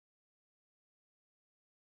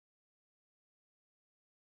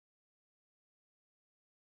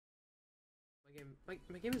game.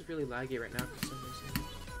 My game is really laggy right now for some reason.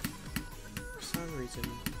 For some reason.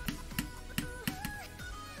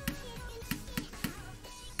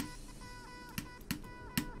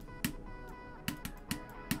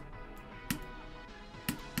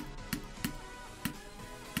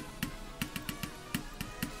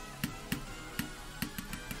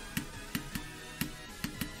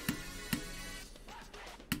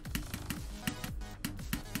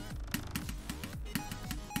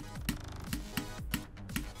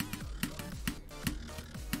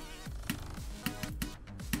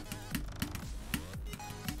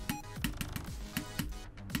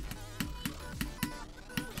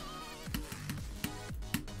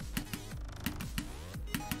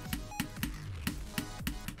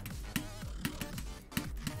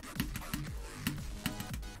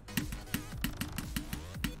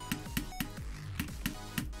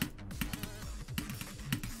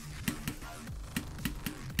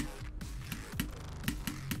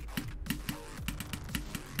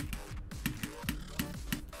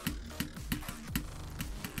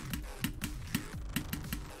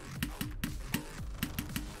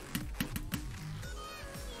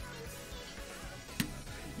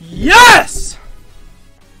 Yes!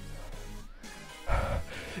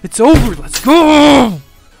 It's over, let's go!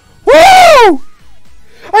 Woo!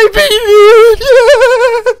 I beat it!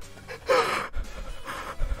 Yes!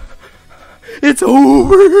 It's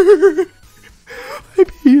over! I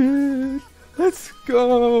beat it! Let's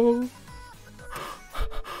go!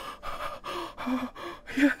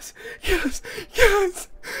 Yes! Yes! Yes!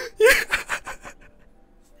 Yes!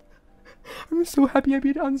 I'm so happy I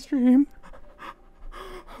beat it on stream.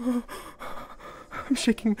 I'm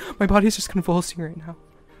shaking. My body's just convulsing right now.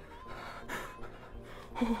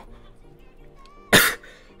 Oh.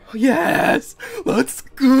 Yes! Let's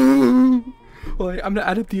go! Wait, I'm gonna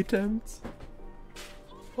add up the attempts.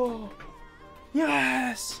 Oh.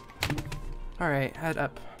 Yes! Alright, add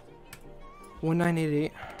up.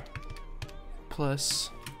 1988 plus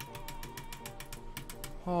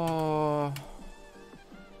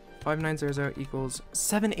 5900 equals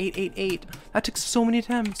 7888. That took so many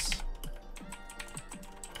attempts.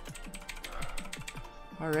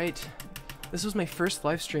 Alright. This was my first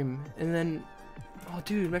live stream. And then, oh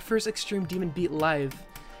dude, my first Extreme Demon Beat live.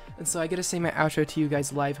 And so I get to say my outro to you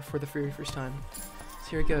guys live for the very first time.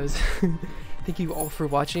 So here it goes. Thank you all for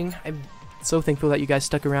watching. I'm so thankful that you guys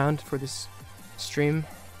stuck around for this stream.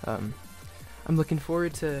 I'm looking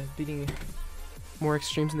forward to beating more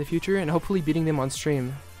extremes in the future and hopefully beating them on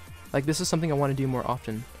stream. Like, this is something I want to do more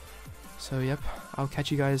often. So, yep, I'll catch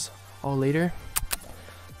you guys all later.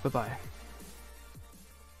 Bye-bye.